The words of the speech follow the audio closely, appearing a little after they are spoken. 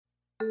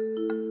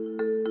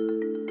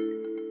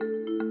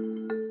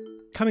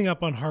Coming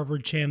up on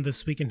Harvard Chan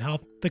This Week in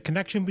Health, the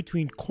connection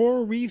between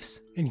coral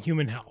reefs and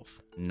human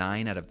health.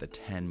 9 out of the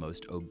 10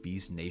 most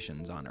obese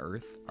nations on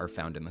Earth are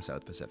found in the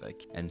South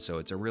Pacific. And so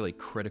it's a really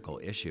critical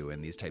issue in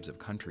these types of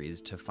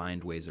countries to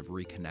find ways of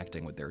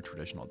reconnecting with their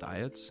traditional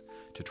diets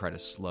to try to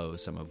slow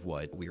some of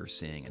what we are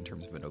seeing in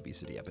terms of an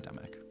obesity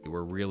epidemic.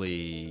 We're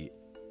really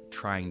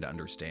trying to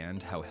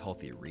understand how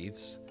healthy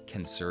reefs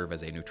can serve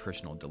as a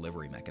nutritional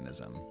delivery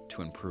mechanism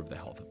to improve the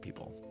health of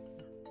people.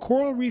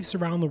 Coral reefs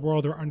around the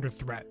world are under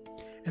threat,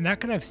 and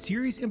that could have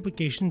serious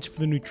implications for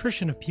the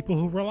nutrition of people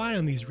who rely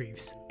on these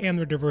reefs and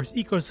their diverse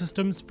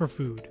ecosystems for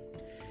food.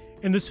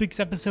 In this week's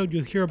episode,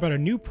 you'll hear about a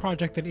new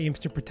project that aims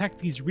to protect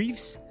these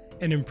reefs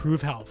and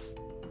improve health.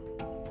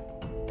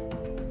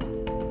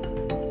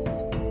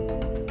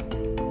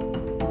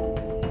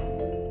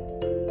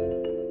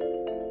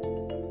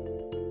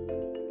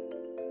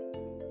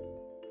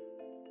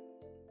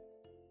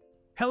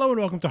 Hello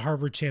and welcome to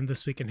Harvard Chan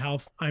This Week in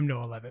Health. I'm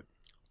Noah Levitt.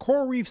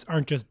 Coral reefs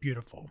aren't just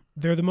beautiful.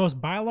 They're the most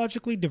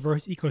biologically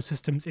diverse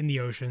ecosystems in the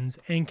oceans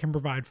and can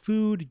provide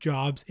food,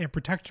 jobs, and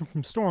protection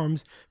from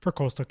storms for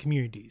coastal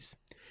communities.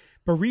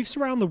 But reefs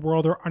around the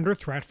world are under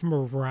threat from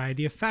a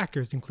variety of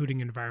factors, including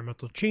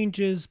environmental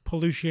changes,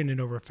 pollution, and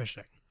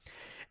overfishing.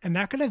 And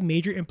that could have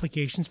major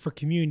implications for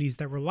communities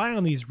that rely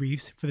on these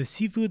reefs for the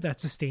seafood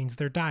that sustains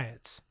their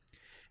diets.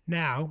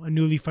 Now, a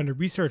newly funded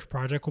research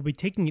project will be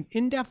taking an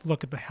in-depth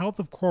look at the health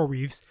of coral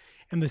reefs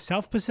in the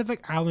South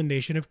Pacific island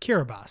nation of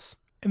Kiribati.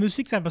 In this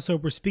week's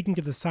episode, we're speaking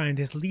to the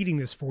scientist leading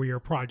this 4-year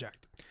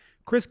project.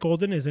 Chris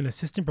Golden is an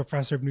assistant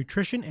professor of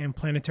nutrition and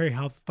planetary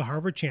health at the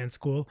Harvard Chan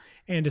School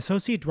and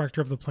associate director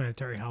of the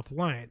Planetary Health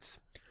Alliance.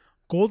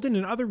 Golden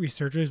and other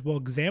researchers will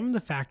examine the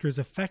factors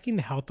affecting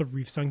the health of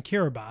reefs on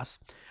Kiribati,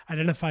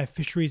 identify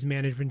fisheries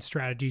management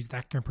strategies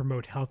that can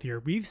promote healthier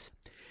reefs,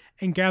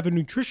 and gather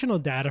nutritional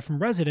data from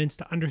residents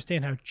to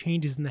understand how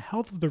changes in the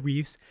health of the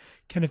reefs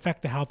can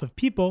affect the health of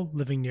people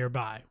living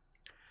nearby.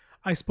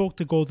 I spoke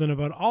to Golden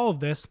about all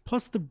of this,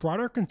 plus the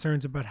broader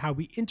concerns about how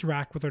we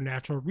interact with our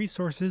natural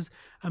resources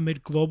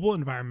amid global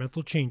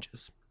environmental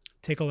changes.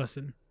 Take a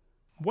listen.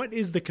 What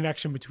is the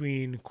connection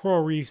between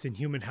coral reefs and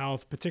human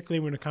health, particularly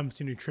when it comes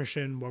to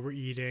nutrition, what we're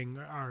eating,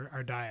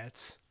 our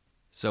diets?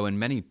 So in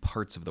many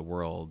parts of the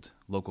world,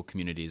 local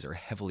communities are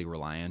heavily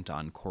reliant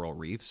on coral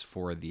reefs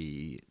for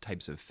the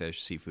types of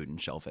fish, seafood, and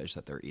shellfish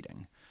that they're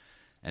eating.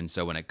 And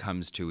so when it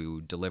comes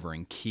to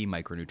delivering key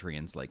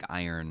micronutrients like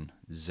iron,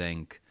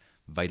 zinc,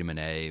 vitamin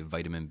A,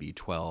 vitamin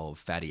B12,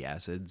 fatty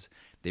acids,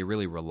 they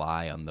really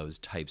rely on those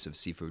types of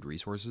seafood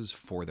resources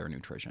for their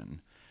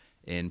nutrition.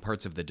 In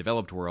parts of the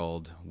developed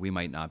world, we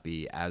might not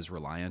be as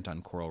reliant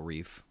on coral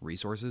reef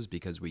resources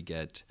because we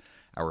get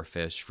our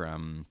fish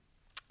from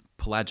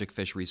pelagic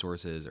fish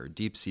resources or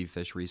deep sea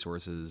fish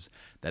resources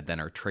that then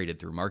are traded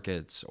through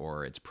markets,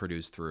 or it's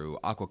produced through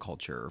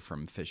aquaculture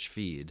from fish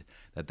feed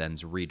that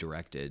then's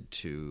redirected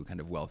to kind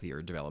of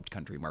wealthier developed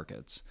country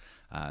markets.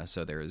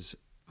 So there's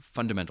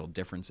fundamental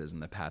differences in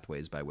the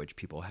pathways by which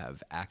people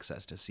have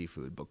access to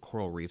seafood, but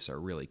coral reefs are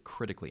really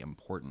critically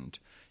important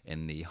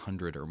in the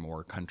 100 or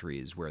more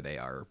countries where they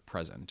are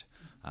present.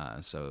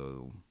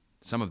 So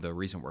some of the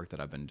recent work that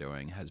I've been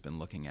doing has been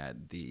looking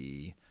at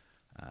the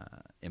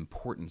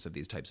importance of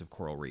these types of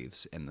coral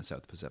reefs in the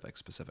South Pacific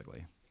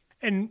specifically.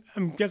 And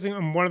I'm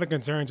guessing one of the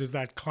concerns is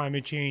that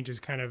climate change is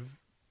kind of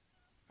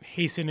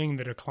hastening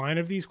the decline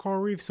of these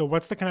coral reefs. So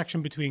what's the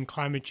connection between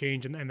climate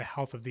change and the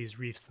health of these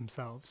reefs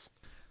themselves?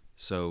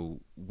 So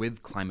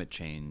with climate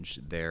change,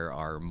 there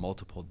are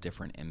multiple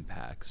different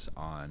impacts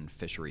on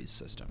fisheries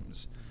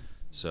systems.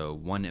 So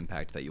one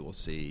impact that you will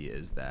see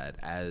is that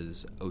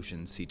as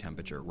ocean sea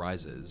temperature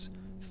rises,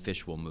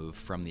 fish will move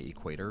from the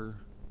equator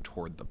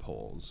toward the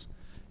poles.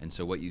 And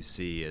so what you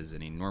see is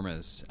an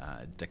enormous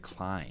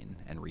decline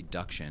and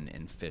reduction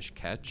in fish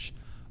catch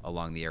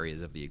along the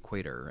areas of the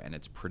equator, and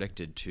it's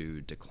predicted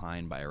to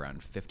decline by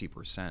around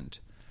 50%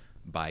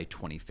 by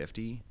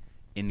 2050.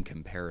 In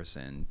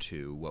comparison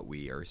to what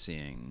we are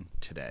seeing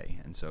today.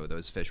 And so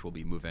those fish will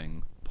be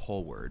moving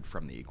poleward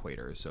from the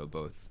equator, so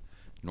both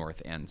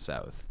north and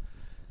south.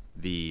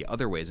 The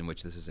other ways in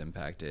which this is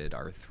impacted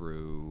are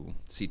through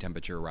sea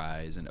temperature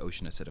rise and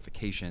ocean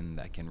acidification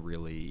that can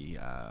really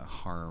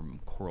harm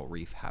coral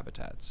reef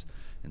habitats.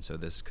 And so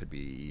this could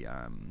be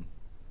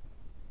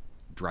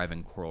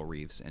driving coral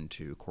reefs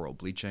into coral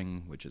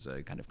bleaching, which is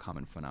a kind of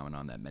common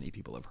phenomenon that many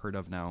people have heard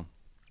of now,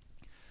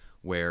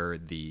 where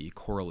the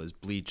coral is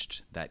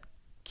bleached, that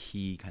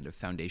key kind of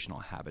foundational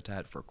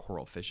habitat for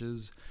coral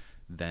fishes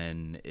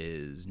then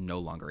is no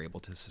longer able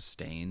to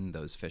sustain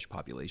those fish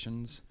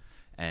populations,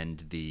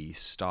 and the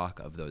stock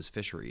of those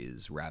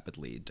fisheries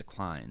rapidly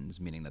declines,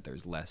 meaning that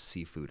there's less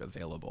seafood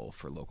available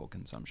for local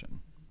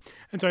consumption.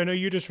 And so I know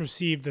you just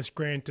received this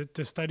grant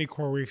to study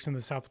coral reefs in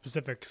the South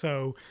Pacific.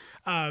 So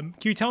can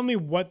you tell me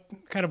what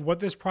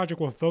this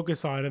project will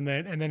focus on, and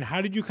then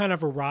how did you kind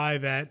of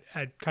arrive at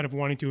kind of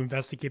wanting to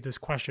investigate this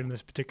question in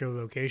this particular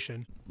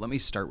location? Let me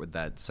start with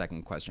that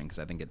second question because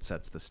I think it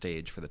sets the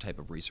stage for the type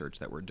of research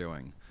that we're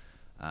doing.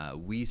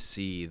 We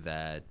see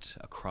that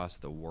across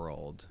the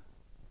world,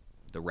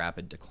 the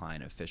rapid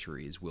decline of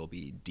fisheries will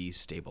be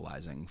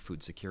destabilizing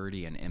food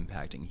security and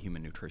impacting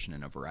human nutrition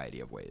in a variety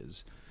of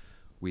ways.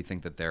 We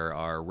think that there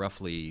are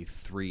roughly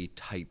three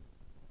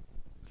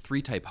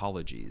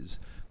typologies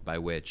by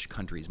which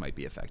countries might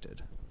be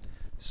affected.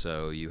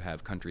 So you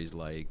have countries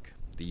like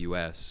the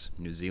US,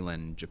 New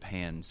Zealand,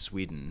 Japan,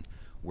 Sweden,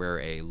 where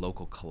a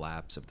local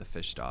collapse of the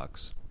fish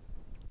stocks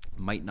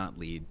might not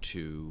lead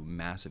to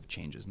massive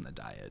changes in the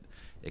diet.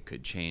 It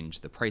could change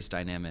the price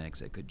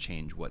dynamics, it could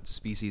change what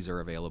species are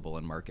available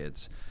in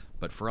markets,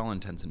 but for all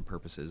intents and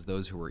purposes,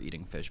 those who were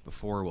eating fish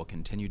before will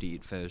continue to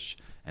eat fish,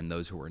 and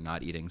those who were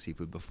not eating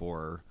seafood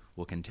before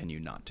will continue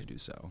not to do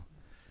so.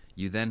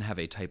 You then have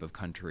a type of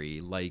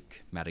country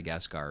like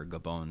Madagascar,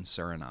 Gabon,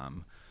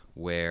 Suriname,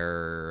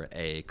 where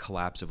a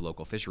collapse of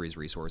local fisheries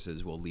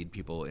resources will lead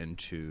people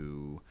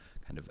into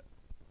kind of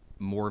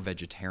more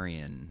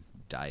vegetarian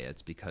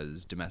diets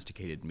because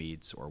domesticated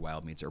meats or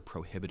wild meats are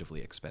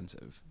prohibitively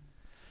expensive.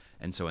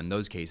 And so in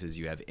those cases,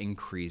 you have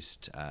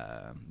increased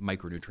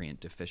micronutrient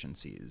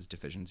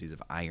deficiencies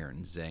of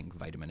iron, zinc,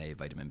 vitamin A,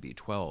 vitamin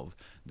B12,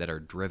 that are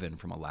driven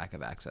from a lack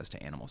of access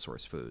to animal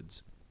source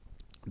foods.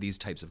 These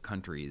types of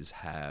countries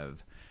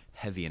have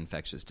heavy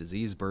infectious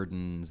disease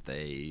burdens.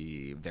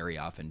 They very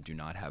often do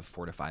not have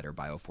fortified or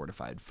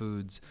biofortified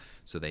foods,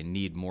 so they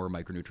need more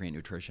micronutrient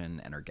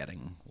nutrition and are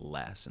getting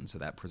less, and so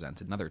that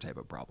presents another type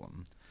of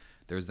problem.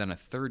 There's then a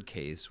third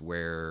case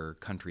where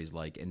countries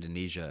like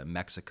Indonesia,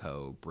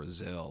 Mexico,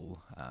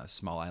 Brazil,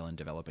 small island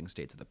developing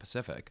states of the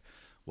Pacific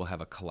will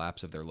have a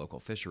collapse of their local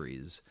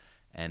fisheries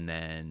and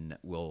then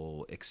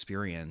will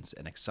experience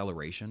an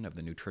acceleration of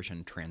the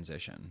nutrition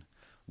transition.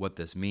 What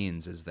this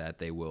means is that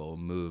they will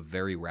move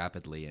very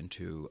rapidly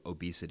into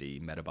obesity,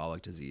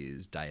 metabolic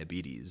disease,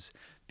 diabetes,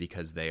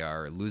 because they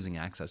are losing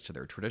access to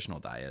their traditional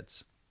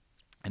diets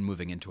and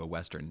moving into a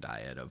Western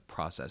diet of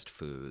processed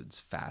foods,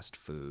 fast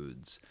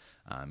foods.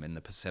 In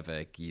the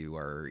Pacific, you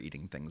are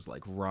eating things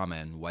like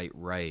ramen, white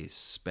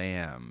rice,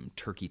 Spam,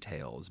 turkey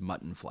tails,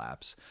 mutton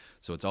flaps.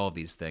 So it's all of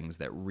these things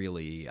that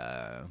really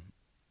are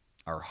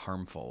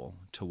harmful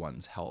to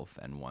one's health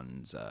and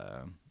one's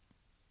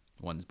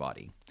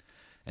body.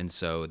 And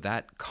so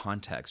that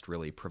context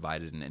really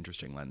provided an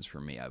interesting lens for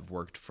me. I've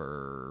worked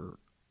for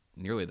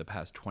nearly the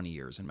past 20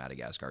 years in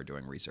Madagascar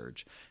doing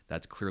research.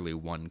 That's clearly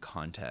one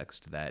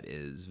context that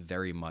is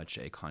very much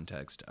a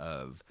context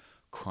of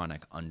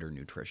chronic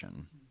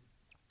undernutrition.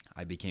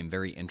 I became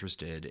very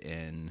interested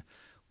in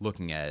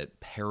looking at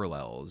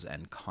parallels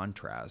and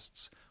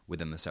contrasts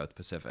within the South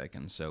Pacific.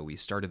 And so we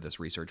started this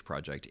research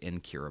project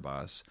in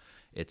Kiribati.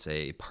 It's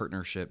a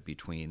partnership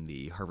between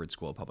the Harvard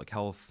School of Public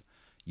Health,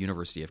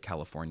 University of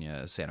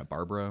California, Santa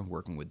Barbara,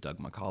 working with Doug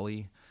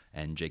McCauley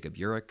and Jacob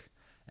Urich,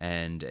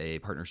 and a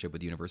partnership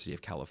with the University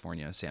of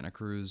California, Santa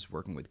Cruz,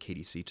 working with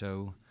Katie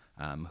Cito,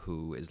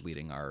 who is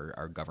leading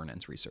our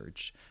governance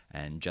research.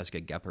 And Jessica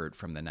Geppert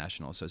from the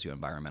National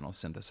Socio-Environmental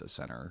Synthesis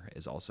Center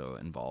is also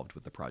involved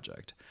with the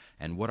project.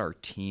 And what our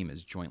team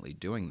is jointly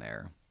doing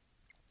there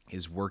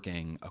is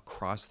working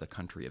across the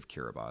country of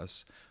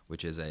Kiribati,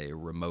 which is a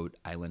remote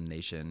island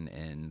nation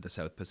in the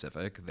South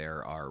Pacific.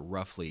 There are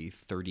roughly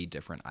 30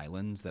 different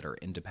islands that are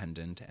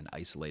independent and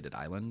isolated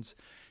islands,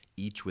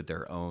 each with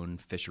their own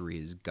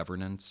fisheries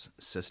governance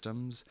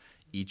systems,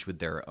 each with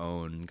their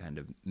own kind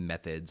of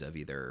methods of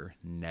either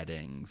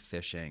netting,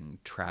 fishing,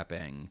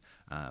 trapping,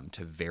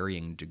 to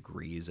varying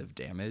degrees of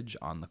damage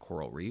on the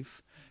coral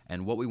reef.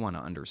 And what we want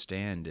to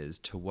understand is,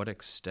 to what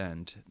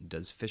extent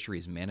does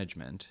fisheries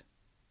management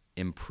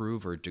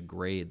improve or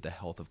degrade the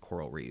health of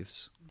coral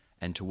reefs?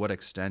 And to what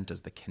extent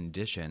does the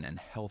condition and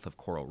health of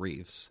coral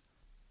reefs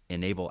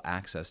enable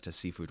access to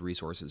seafood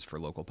resources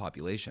for local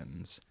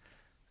populations,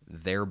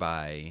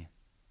 thereby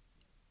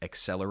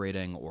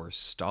accelerating or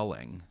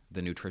stalling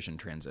the nutrition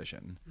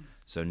transition?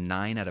 So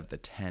 9 out of the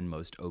 10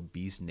 most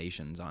obese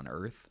nations on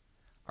Earth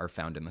are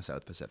found in the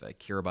South Pacific.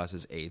 Kiribati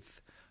is 8th.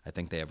 I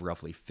think they have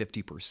roughly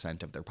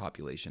 50% of their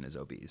population is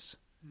obese.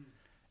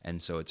 And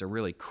so it's a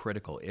really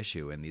critical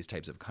issue in these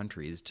types of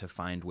countries to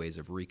find ways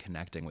of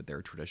reconnecting with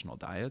their traditional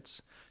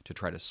diets to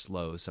try to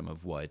slow some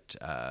of what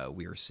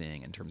we are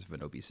seeing in terms of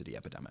an obesity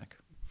epidemic.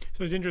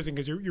 So it's interesting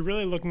because you're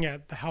really looking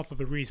at the health of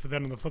the reefs, but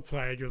then on the flip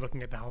side, you're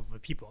looking at the health of the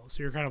people.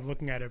 So you're kind of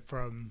looking at it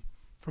from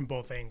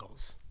both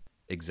angles.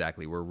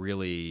 Exactly. We're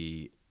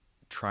really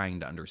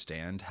trying to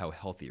understand how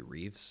healthy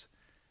reefs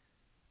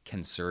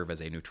can serve as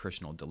a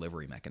nutritional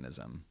delivery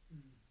mechanism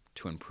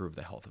to improve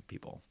the health of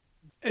people.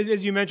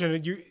 As you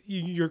mentioned,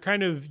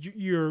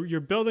 you're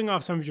building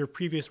off some of your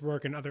previous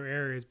work in other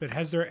areas, but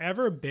has there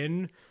ever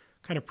been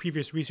kind of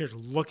previous research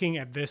looking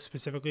at this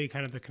specifically,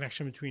 kind of the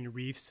connection between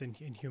reefs and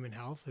human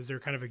health? Is there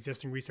kind of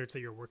existing research that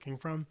you're working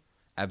from?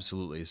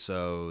 Absolutely.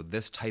 So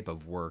this type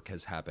of work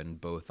has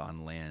happened both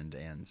on land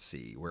and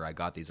sea. Where I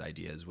got these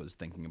ideas was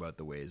thinking about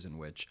the ways in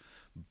which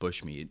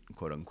bushmeat,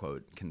 quote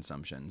unquote,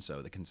 consumption,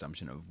 so the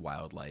consumption of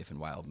wildlife and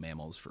wild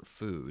mammals for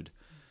food,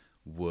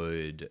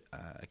 would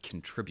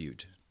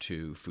contribute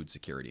to food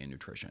security and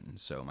nutrition.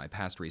 So my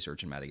past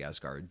research in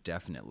Madagascar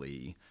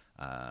definitely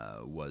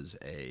was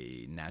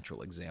a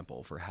natural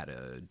example for how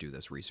to do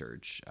this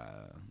research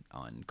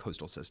on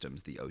coastal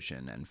systems, the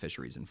ocean, and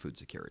fisheries and food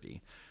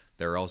security.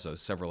 There are also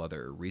several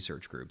other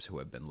research groups who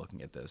have been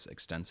looking at this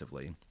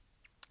extensively.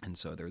 And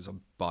so there's a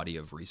body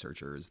of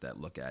researchers that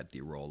look at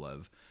the role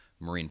of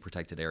marine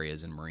protected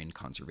areas and marine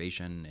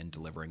conservation in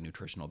delivering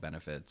nutritional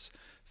benefits,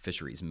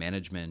 fisheries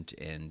management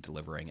in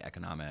delivering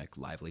economic,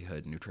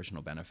 livelihood,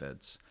 nutritional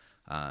benefits.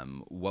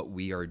 What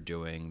we are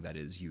doing that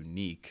is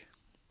unique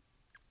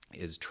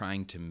is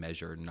trying to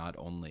measure not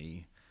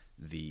only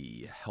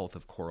the health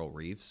of coral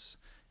reefs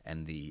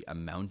and the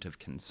amount of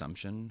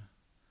consumption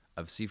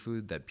of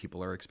seafood that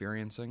people are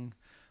experiencing,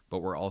 but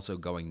we're also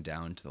going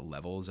down to the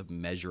levels of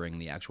measuring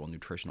the actual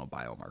nutritional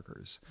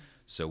biomarkers.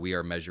 So we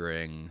are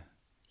measuring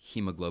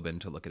hemoglobin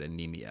to look at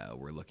anemia.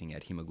 We're looking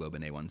at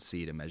hemoglobin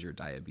A1C to measure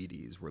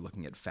diabetes. We're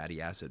looking at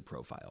fatty acid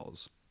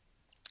profiles.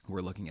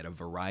 We're looking at a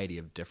variety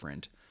of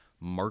different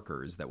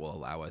markers that will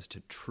allow us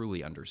to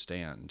truly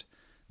understand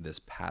this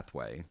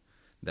pathway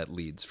that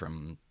leads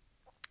from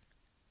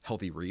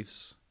healthy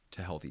reefs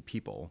to healthy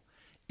people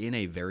in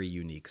a very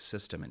unique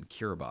system in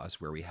Kiribati,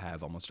 where we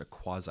have almost a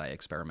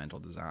quasi-experimental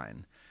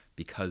design,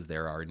 because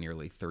there are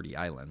nearly 30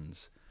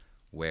 islands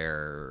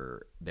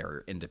where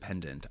they're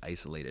independent,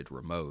 isolated,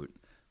 remote,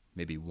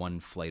 maybe one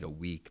flight a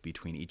week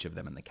between each of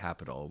them in the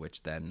capital,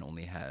 which then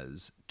only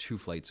has 2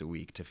 flights a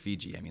week to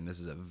Fiji. I mean, this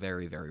is a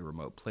very, very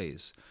remote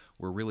place.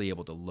 We're really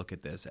able to look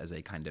at this as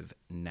a kind of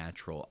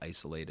natural,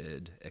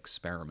 isolated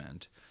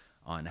experiment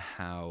on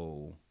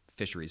how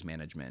fisheries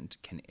management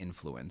can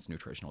influence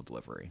nutritional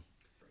delivery.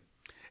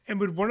 And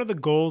would one of the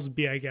goals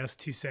be, I guess,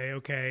 to say,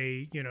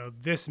 okay,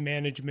 this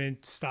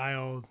management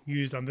style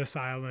used on this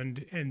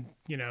island, and,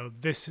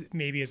 this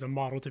maybe is a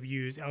model to be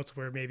used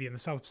elsewhere, maybe in the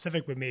South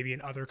Pacific, but maybe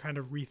in other kind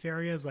of reef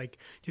areas? Like, do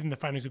you think the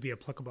findings would be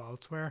applicable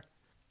elsewhere?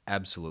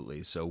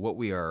 Absolutely. So what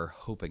we are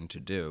hoping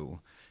to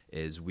do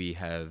is we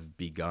have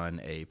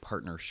begun a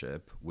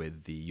partnership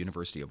with the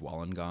University of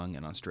Wollongong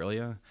in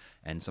Australia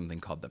and something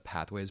called the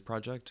Pathways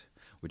Project,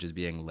 which is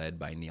being led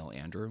by Neil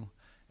Andrew.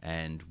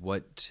 And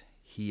what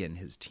he and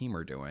his team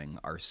are doing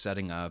are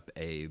setting up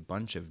a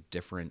bunch of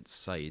different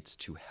sites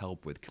to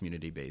help with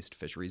community-based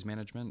fisheries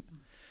management,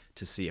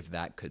 to see if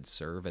that could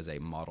serve as a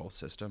model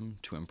system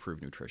to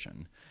improve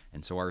nutrition.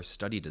 And so our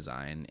study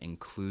design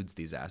includes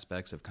these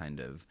aspects of kind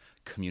of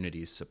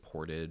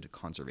community-supported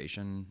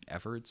conservation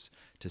efforts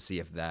to see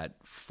if that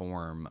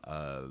form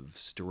of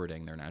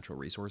stewarding their natural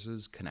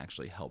resources can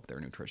actually help their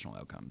nutritional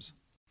outcomes.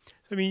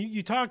 I mean,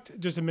 you talked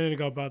just a minute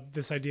ago about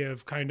this idea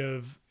of kind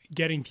of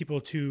getting people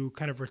to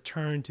kind of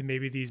return to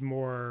maybe these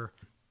more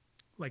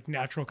like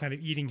natural kind of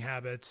eating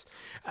habits.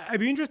 I'd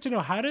be interested to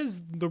know, how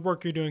does the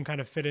work you're doing kind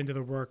of fit into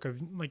the work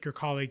of like your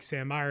colleague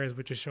Sam Myers,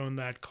 which has shown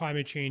that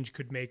climate change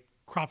could make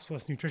crops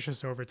less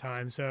nutritious over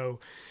time. So,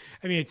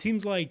 I mean, it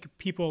seems like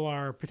people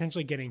are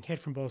potentially getting hit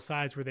from both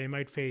sides, where they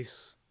might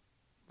face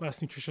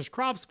less nutritious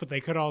crops, but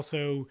they could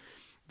also,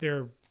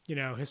 their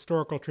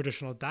historical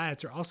traditional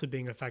diets are also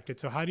being affected.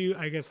 So how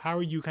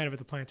are you kind of at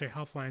the Planetary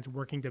Health Alliance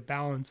working to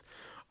balance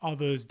all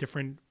those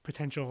different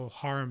potential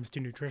harms to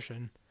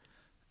nutrition?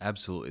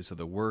 Absolutely. So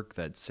the work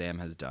that Sam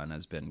has done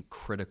has been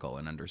critical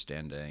in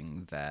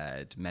understanding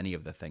that many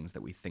of the things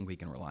that we think we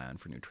can rely on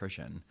for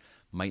nutrition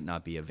might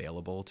not be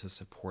available to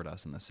support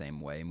us in the same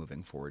way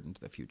moving forward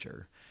into the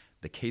future.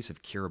 The case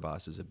of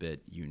Kiribati is a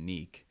bit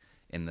unique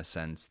in the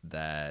sense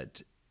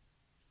that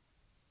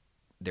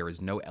there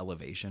is no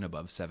elevation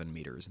above 7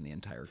 meters in the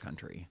entire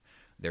country.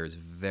 There's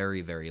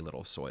very, very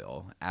little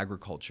soil.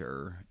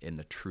 Agriculture, in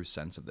the true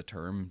sense of the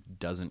term,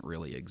 doesn't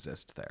really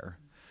exist there.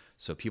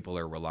 So people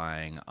are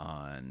relying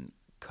on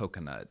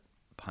coconut,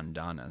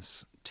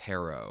 pandanus,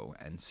 taro,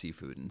 and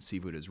seafood. And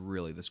seafood is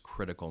really this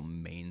critical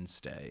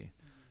mainstay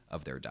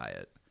of their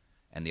diet.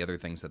 And the other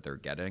things that they're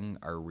getting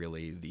are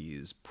really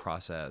these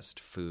processed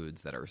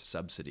foods that are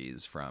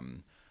subsidies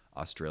from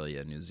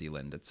Australia, New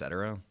Zealand,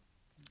 etc.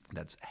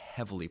 That's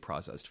heavily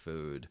processed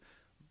food,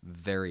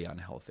 very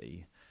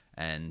unhealthy.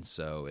 And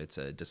so it's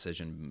a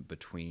decision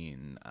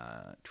between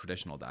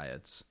traditional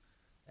diets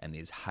and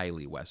these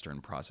highly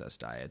Western processed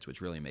diets,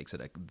 which really makes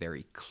it a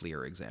very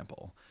clear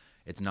example.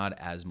 It's not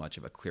as much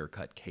of a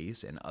clear-cut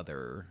case in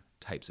other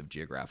types of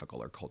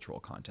geographical or cultural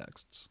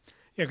contexts.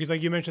 Yeah, because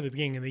like you mentioned at the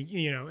beginning,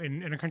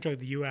 in a country like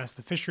the U.S.,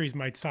 the fisheries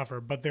might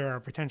suffer, but there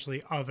are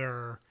potentially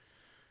other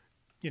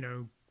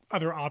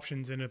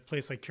options in a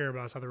place like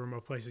Kiribati, other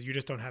remote places. You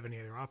just don't have any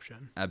other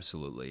option.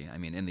 Absolutely. I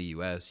mean, in the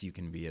U.S., you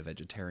can be a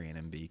vegetarian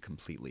and be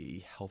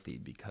completely healthy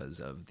because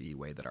of the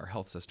way that our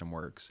health system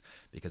works,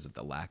 because of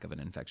the lack of an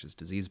infectious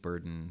disease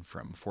burden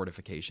from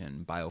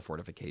fortification,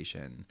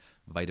 biofortification,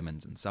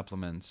 vitamins and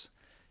supplements.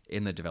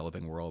 In the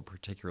developing world,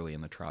 particularly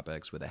in the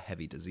tropics with a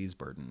heavy disease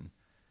burden,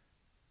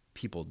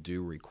 people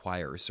do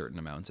require certain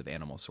amounts of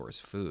animal source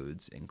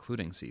foods,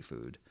 including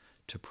seafood,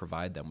 to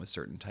provide them with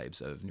certain types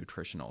of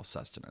nutritional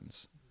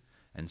sustenance.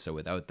 And so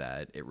without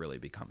that, it really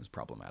becomes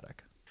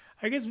problematic.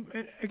 I guess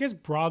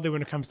broadly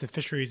when it comes to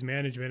fisheries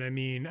management, I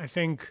mean, I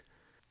think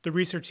the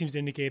research seems to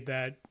indicate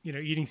that,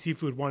 eating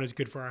seafood, one, is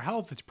good for our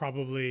health. It's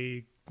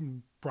probably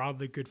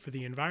broadly good for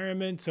the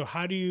environment. So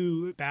how do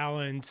you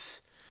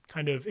balance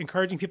kind of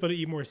encouraging people to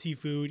eat more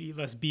seafood, eat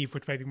less beef,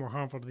 which might be more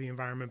harmful to the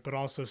environment, but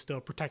also still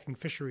protecting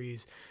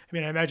fisheries? I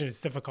mean, I imagine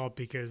it's difficult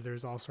because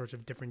there's all sorts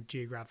of different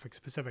geographic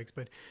specifics,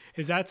 but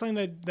is that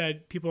something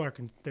that people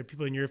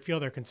in your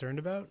field are concerned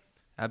about?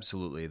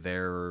 Absolutely.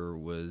 There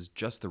was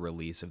just the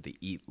release of the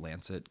Eat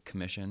Lancet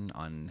Commission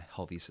on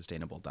Healthy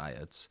Sustainable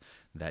Diets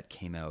that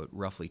came out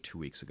roughly 2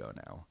 weeks ago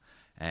now.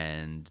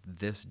 And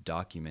this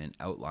document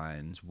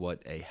outlines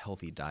what a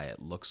healthy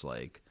diet looks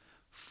like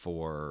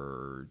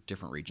for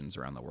different regions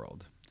around the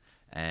world.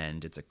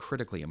 And it's a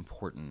critically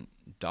important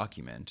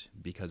document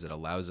because it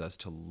allows us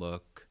to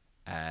look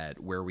at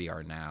where we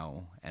are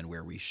now and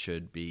where we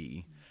should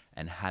be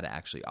and how to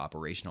actually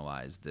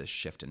operationalize this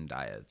shift in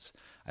diets.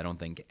 I don't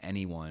think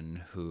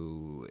anyone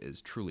who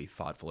is truly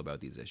thoughtful about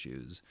these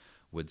issues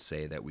would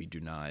say that we do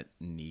not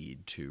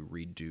need to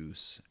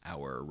reduce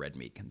our red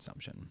meat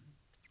consumption.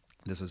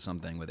 This is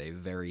something with a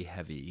very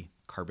heavy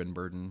carbon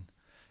burden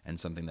and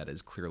something that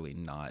is clearly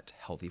not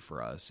healthy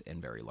for us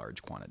in very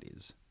large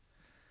quantities.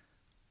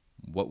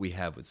 What we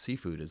have with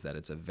seafood is that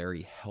it's a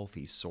very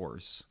healthy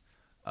source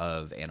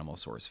of animal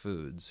source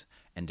foods,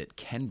 and it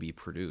can be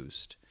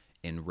produced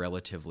in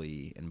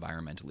relatively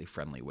environmentally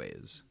friendly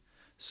ways.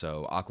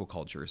 So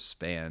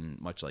aquaculture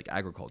much like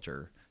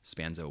agriculture,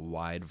 spans a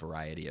wide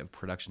variety of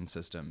production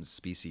systems,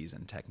 species,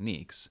 and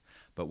techniques.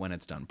 But when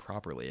it's done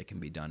properly, it can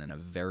be done in a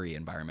very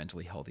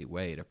environmentally healthy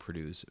way to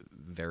produce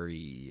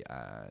very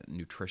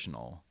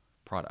nutritional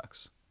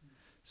products.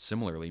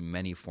 Similarly,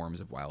 many forms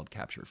of wild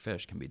capture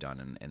fish can be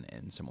done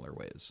in similar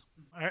ways.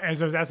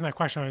 As I was asking that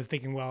question, I was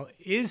thinking, well,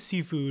 is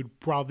seafood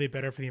broadly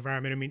better for the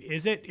environment? I mean,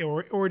 is it,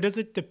 or does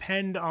it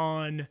depend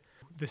on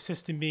the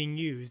system being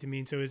used? I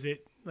mean, so is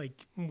it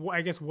like,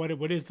 I guess,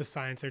 what is the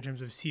science there in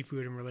terms of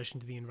seafood in relation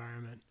to the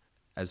environment?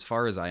 As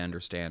far as I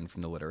understand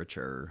from the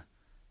literature,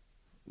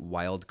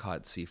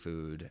 wild-caught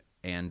seafood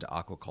and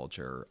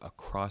aquaculture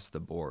across the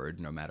board,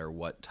 no matter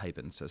what type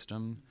and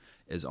system,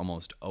 is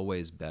almost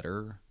always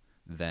better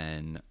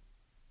than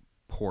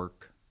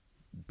pork,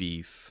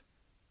 beef,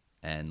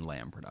 and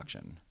lamb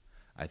production.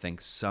 I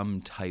think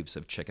some types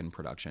of chicken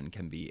production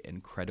can be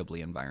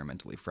incredibly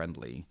environmentally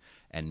friendly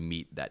and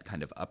meet that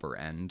kind of upper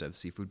end of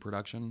seafood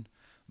production,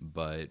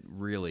 but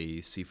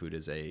really seafood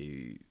is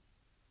a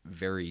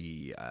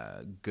very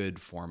good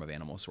form of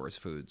animal source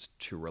foods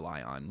to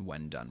rely on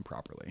when done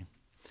properly.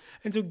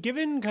 And so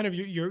given kind of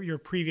your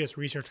previous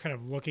research kind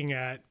of looking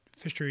at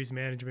fisheries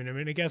management, I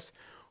mean, I guess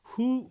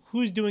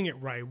who's doing it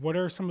right? What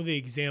are some of the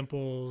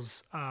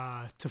examples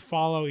to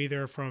follow,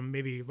 either from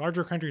maybe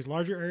larger countries,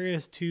 larger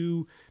areas,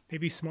 to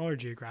maybe smaller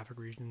geographic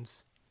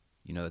regions?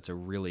 You know, that's a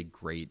really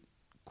great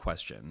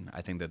question.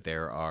 I think that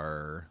there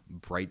are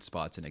bright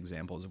spots and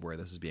examples of where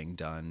this is being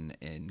done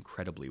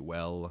incredibly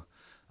well.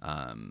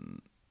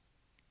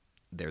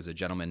 There's a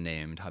gentleman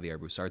named Javier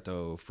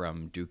Busarto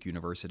from Duke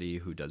University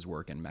who does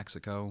work in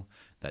Mexico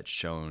that's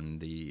shown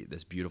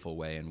this beautiful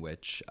way in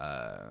which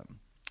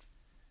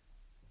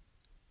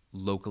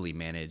locally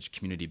managed,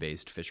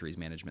 community-based fisheries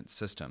management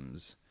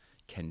systems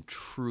can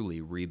truly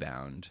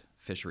rebound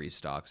fisheries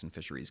stocks and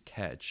fisheries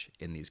catch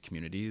in these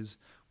communities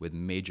with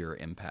major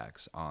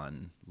impacts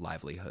on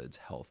livelihoods,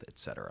 health,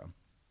 etc.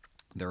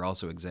 There are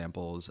also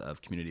examples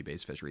of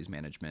community-based fisheries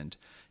management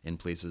in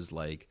places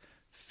like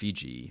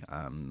Fiji,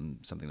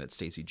 something that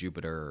Stacy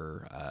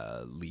Jupiter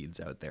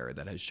leads out there,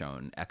 that has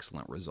shown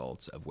excellent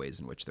results of ways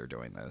in which they're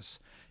doing this.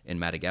 In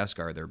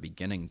Madagascar, they're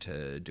beginning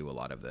to do a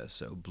lot of this.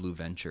 So Blue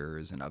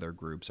Ventures and other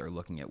groups are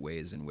looking at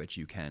ways in which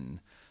you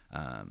can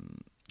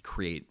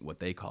create what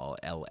they call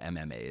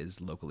LMMAs,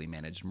 locally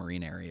managed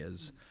marine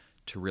areas,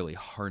 to really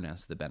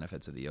harness the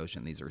benefits of the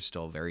ocean. These are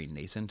still very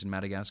nascent in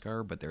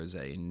Madagascar, but there's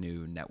a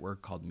new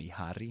network called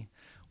Mihari,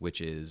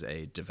 which is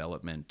a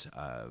development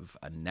of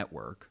a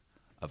network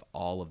of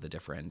all of the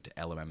different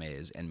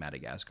LMMAs in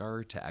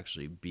Madagascar to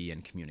actually be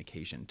in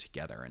communication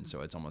together. And so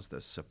it's almost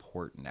this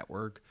support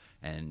network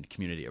and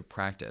community of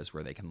practice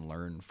where they can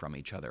learn from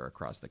each other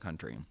across the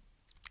country.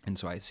 And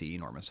so I see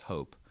enormous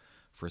hope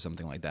for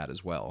something like that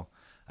as well.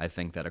 I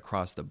think that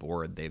across the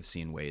board, they've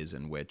seen ways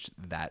in which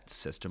that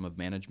system of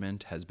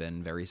management has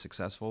been very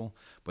successful.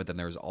 But then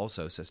there's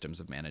also systems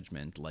of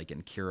management, like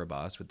in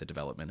Kiribati with the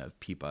development of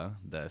PIPA,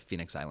 the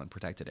Phoenix Island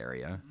Protected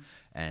Area,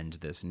 and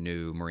this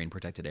new marine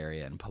protected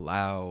area in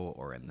Palau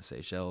or in the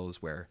Seychelles,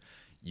 where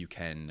you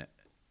can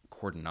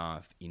cordon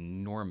off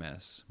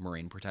enormous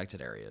marine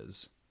protected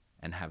areas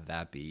and have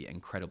that be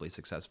incredibly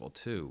successful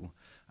too,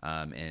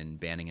 in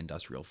banning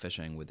industrial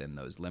fishing within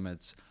those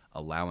limits,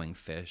 allowing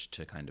fish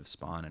to kind of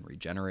spawn and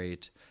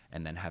regenerate,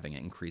 and then having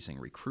increasing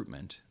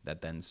recruitment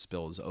that then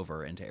spills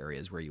over into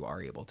areas where you are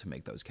able to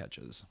make those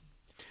catches.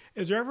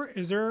 Is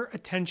there a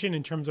tension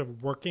in terms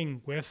of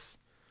working with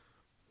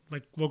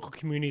like local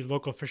communities,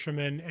 local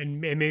fishermen, and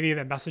maybe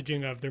the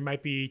messaging of there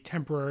might be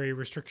temporary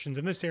restrictions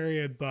in this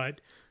area, but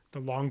the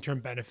long-term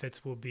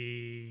benefits will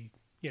be,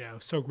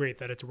 so great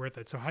that it's worth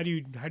it? So how do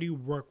you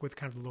work with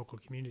kind of the local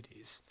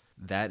communities?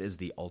 That is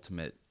the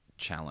ultimate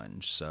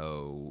challenge.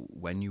 So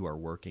when you are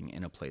working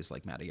in a place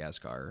like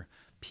Madagascar,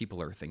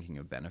 people are thinking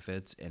of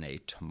benefits in a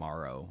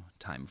tomorrow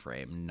time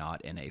frame,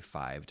 not in a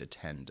 5 to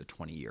 10 to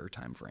 20 year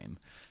time frame.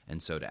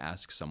 And so to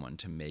ask someone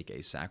to make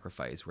a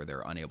sacrifice where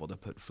they're unable to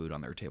put food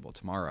on their table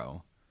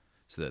tomorrow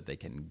so that they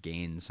can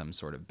gain some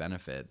sort of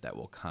benefit that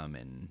will come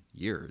in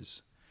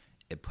years,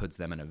 it puts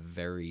them in a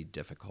very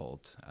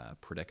difficult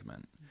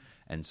predicament.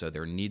 And so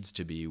there needs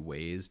to be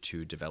ways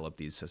to develop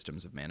these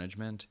systems of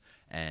management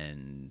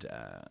and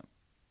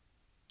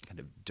kind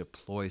of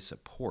deploy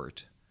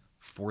support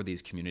for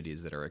these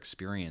communities that are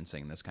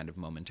experiencing this kind of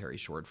momentary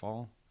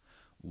shortfall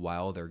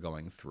while they're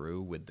going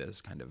through with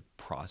this kind of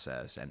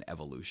process and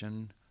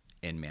evolution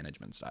in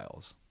management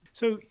styles.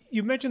 So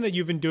you mentioned that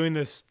you've been doing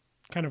this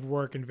kind of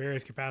work in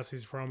various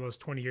capacities for almost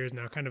 20 years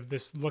now, kind of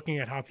this looking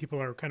at how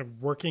people are kind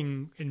of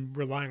working and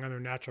relying on their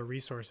natural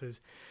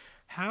resources.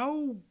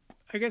 Have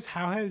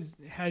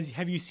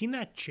you seen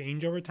that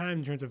change over time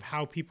in terms of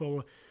how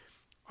people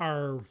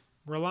are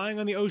relying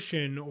on the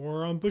ocean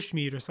or on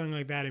bushmeat or something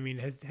like that? I mean,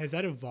 has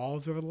that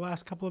evolved over the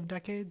last couple of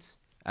decades?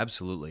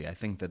 Absolutely. I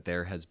think that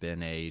there has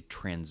been a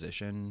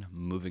transition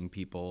moving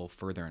people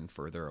further and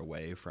further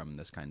away from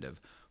this kind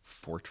of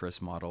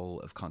fortress model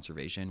of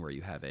conservation where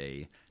you have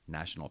a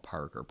national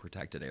park or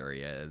protected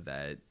area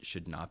that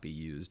should not be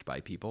used by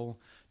people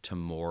to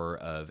more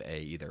of a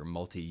either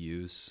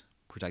multi-use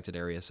protected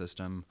area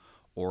system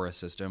or a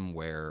system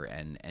where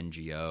an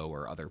NGO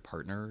or other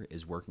partner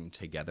is working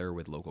together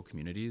with local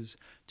communities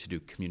to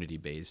do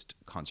community-based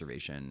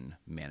conservation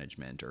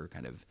management or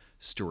kind of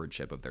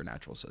stewardship of their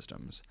natural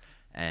systems.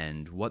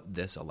 And what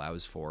this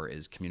allows for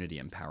is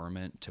community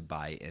empowerment to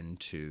buy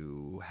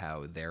into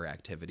how their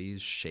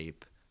activities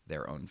shape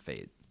their own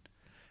fate.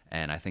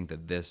 And I think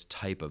that this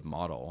type of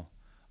model,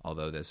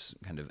 although this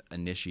kind of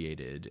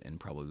initiated in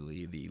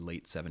probably the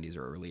late 70s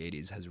or early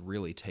 80s, has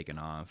really taken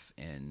off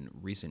in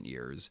recent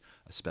years,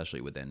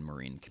 especially within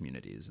marine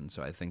communities. And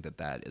so I think that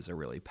that is a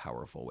really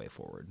powerful way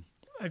forward.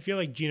 I feel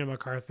like Gina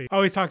McCarthy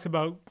always talks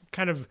about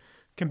kind of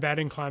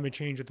combating climate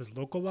change at this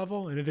local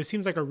level. And this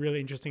seems like a really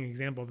interesting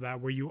example of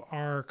that, where you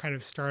are kind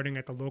of starting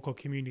at the local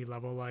community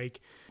level. Like,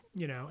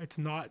 it's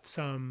not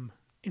some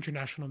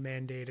international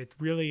mandate. It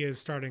really is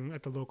starting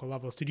at the local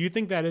level. So do you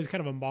think that is kind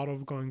of a model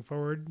going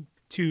forward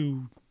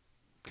to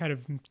kind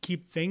of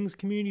keep things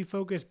community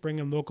focused, bring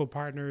in local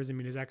partners? I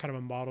mean, is that kind of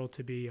a model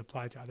to be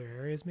applied to other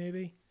areas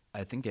maybe?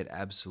 I think it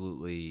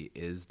absolutely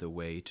is the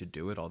way to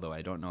do it, although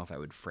I don't know if I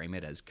would frame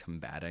it as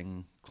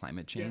combating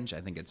climate change. Yeah.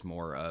 I think it's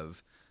more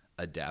of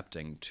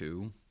adapting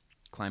to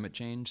climate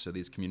change. So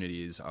these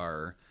communities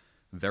are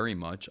very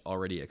much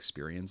already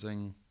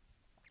experiencing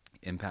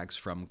impacts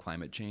from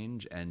climate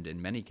change and,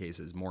 in many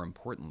cases, more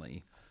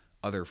importantly,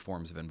 other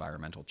forms of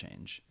environmental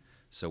change.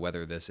 So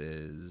whether this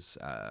is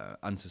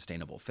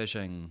unsustainable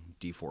fishing,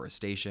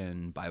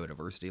 deforestation,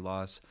 biodiversity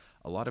loss,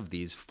 a lot of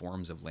these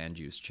forms of land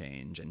use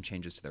change and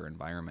changes to their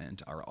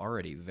environment are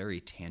already very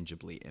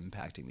tangibly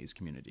impacting these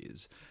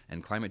communities.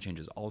 And climate change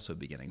is also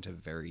beginning to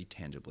very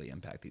tangibly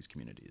impact these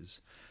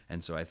communities.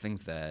 And so I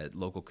think that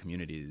local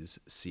communities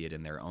see it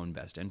in their own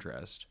best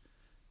interest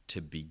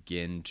to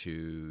begin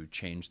to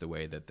change the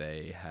way that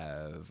they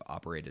have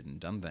operated and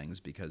done things,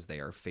 because they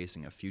are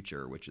facing a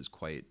future which is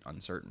quite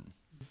uncertain.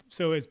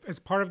 So as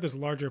part of this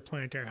larger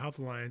Planetary Health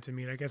Alliance, I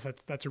mean, I guess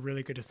that's a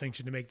really good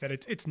distinction to make, that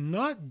it's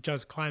not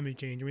just climate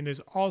change. I mean, there's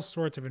all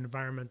sorts of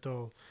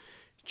environmental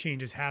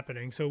changes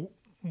happening. So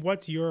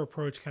what's your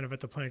approach kind of at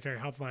the Planetary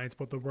Health Alliance,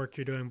 both the work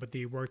you're doing, but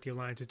the work the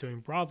Alliance is doing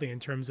broadly in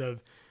terms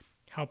of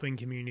helping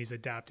communities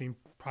adapting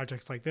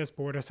projects like this?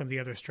 But what are some of the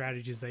other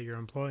strategies that you're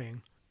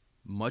employing?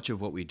 Much of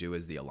what we do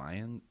as the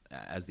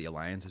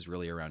Alliance is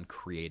really around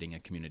creating a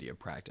community of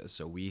practice.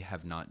 So we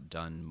have not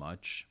done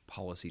much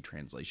policy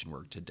translation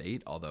work to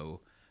date,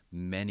 although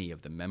many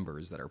of the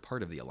members that are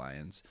part of the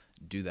Alliance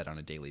do that on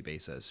a daily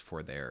basis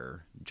for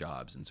their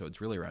jobs. And so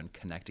it's really around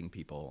connecting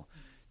people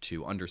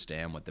to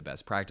understand what the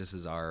best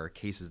practices are,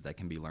 cases that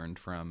can be learned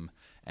from,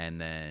 and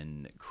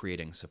then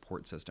creating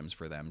support systems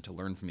for them to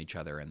learn from each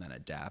other and then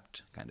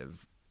adapt kind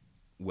of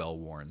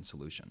well-worn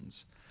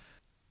solutions.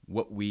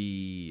 What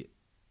we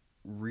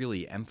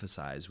really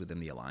emphasize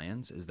within the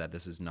Alliance is that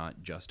this is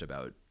not just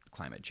about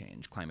climate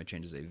change. Climate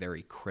change is a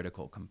very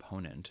critical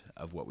component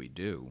of what we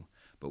do,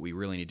 but we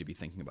really need to be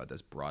thinking about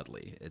this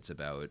broadly. It's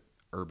about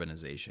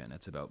urbanization,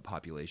 it's about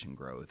population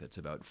growth, it's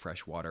about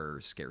freshwater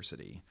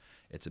scarcity,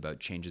 it's about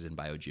changes in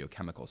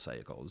biogeochemical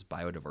cycles,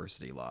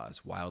 biodiversity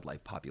loss,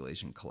 wildlife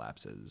population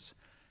collapses.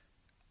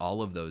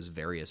 All of those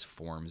various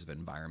forms of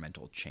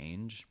environmental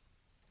change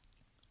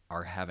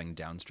are having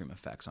downstream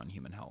effects on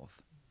human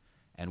health.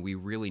 And we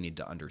really need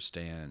to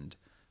understand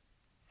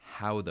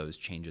how those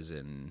changes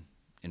in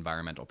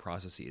environmental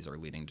processes are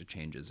leading to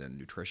changes in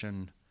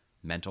nutrition,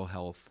 mental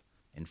health,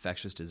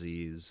 infectious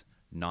disease,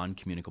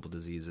 non-communicable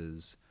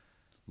diseases,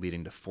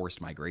 leading to forced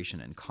migration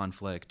and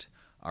conflict,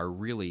 are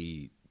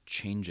really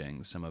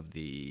changing some of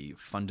the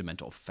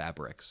fundamental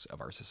fabrics of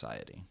our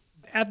society.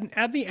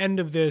 At the end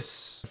of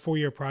this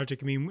 4-year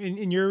project, I mean,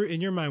 in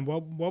your mind,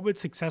 what would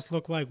success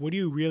look like? What do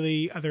you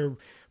really, are there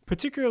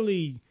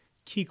particularly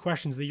key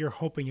questions that you're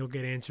hoping you'll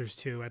get answers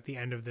to at the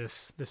end of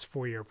this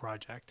 4-year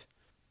project?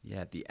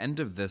 Yeah, at the end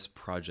of this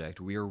project,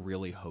 we are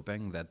really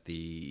hoping that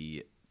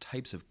the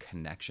types of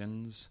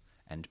connections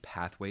and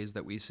pathways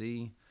that we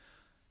see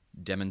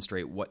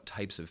demonstrate what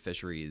types of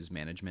fisheries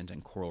management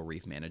and coral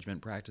reef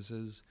management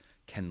practices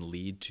can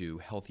lead to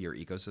healthier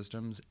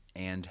ecosystems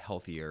and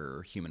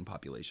healthier human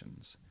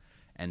populations.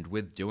 And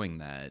with doing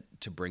that,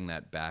 to bring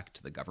that back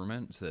to the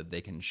government so that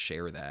they can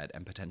share that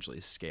and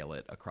potentially scale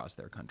it across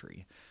their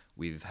country.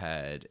 We've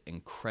had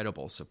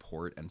incredible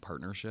support and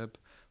partnership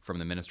from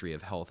the Ministry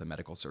of Health and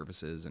Medical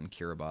Services in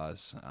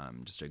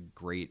Kiribati, just a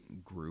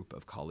great group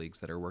of colleagues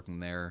that are working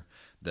there.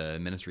 The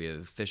Ministry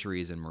of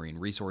Fisheries and Marine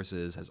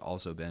Resources has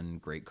also been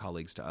great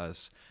colleagues to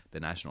us, the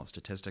National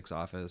Statistics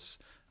Office,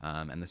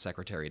 and the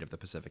Secretariat of the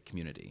Pacific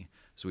Community.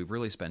 So we've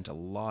really spent a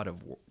lot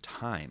of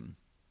time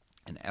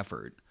and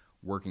effort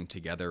working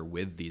together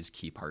with these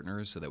key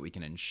partners so that we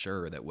can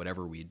ensure that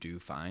whatever we do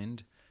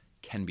find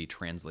can be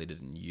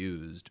translated and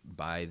used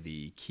by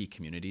the key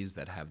communities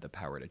that have the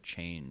power to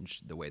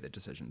change the way that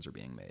decisions are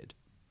being made.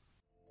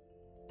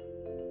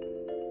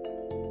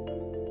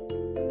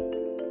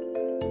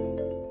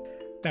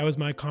 That was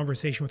my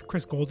conversation with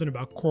Chris Golden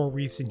about coral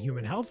reefs and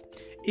human health.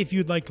 If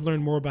you'd like to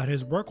learn more about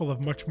his work, we'll have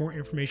much more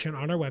information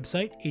on our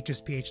website,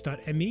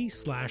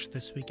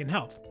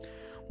 hsph.me/thisweekinhealth.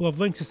 We'll have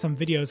links to some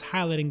videos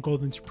highlighting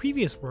Golden's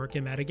previous work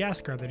in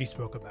Madagascar that he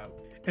spoke about.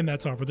 And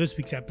that's all for this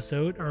week's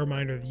episode. A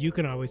reminder that you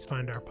can always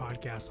find our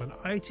podcast on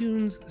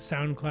iTunes,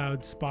 SoundCloud,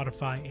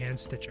 Spotify, and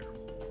Stitcher.